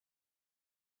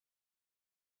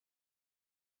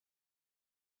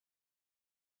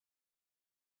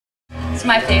It's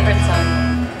my favorite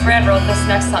song. Brad wrote this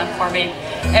next song for me,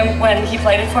 and when he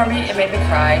played it for me, it made me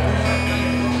cry.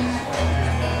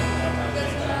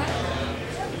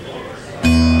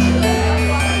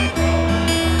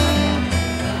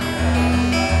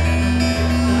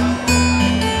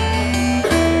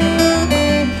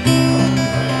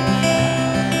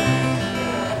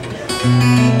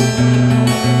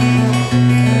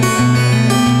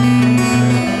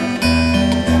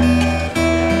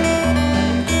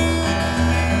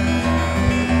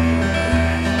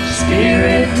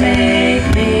 Spirit,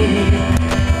 take me,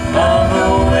 love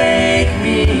awake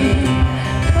me,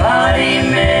 body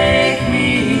make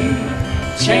me,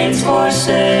 chains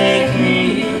forsake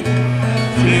me,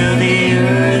 feel the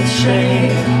earth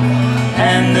shake,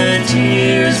 and the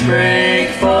tears break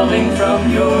falling from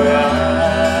your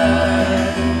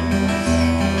eyes.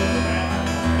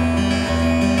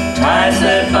 Ties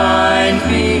that bind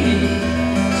me,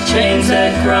 chains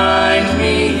that grind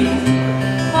me,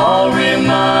 all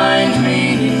remind me,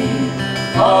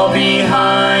 all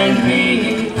behind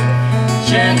me,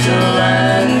 gentle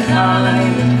and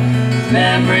kind,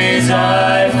 memories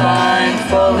I find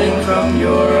falling from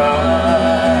your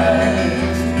eyes.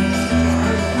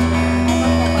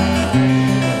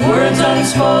 Words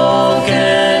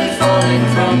unspoken falling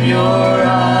from your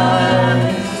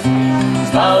eyes,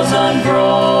 vows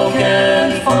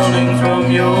unbroken falling from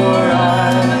your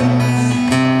eyes.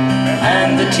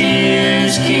 And the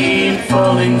tears keep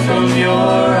falling from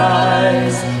your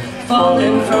eyes,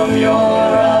 falling from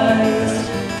your eyes,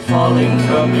 falling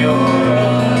from your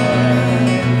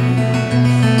eyes.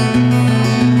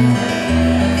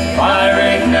 Fire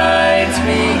ignites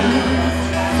me,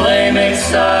 flame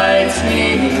excites me,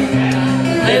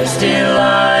 lips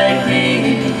delight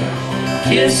me,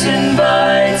 kiss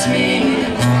invites me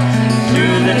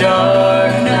through the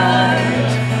dark night.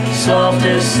 Soft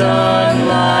as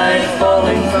sunlight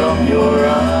falling from your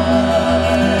eyes.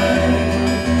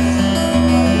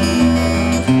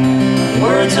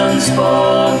 Words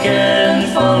unspoken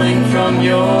falling from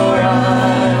your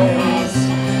eyes,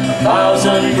 vows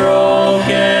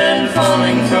unbroken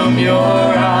falling from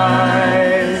your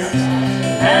eyes.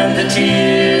 And the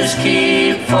tears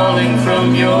keep falling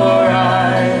from your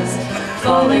eyes,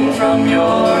 falling from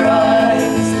your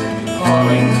eyes,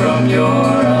 falling from your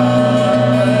eyes.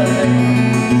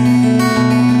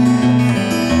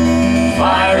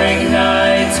 Fire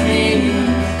ignites me,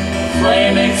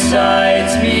 flame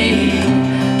excites me,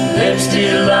 lips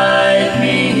delight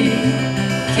me,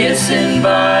 kiss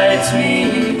invites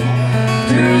me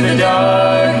through the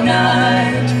dark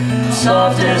night,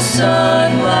 soft as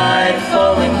sunlight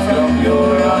falling from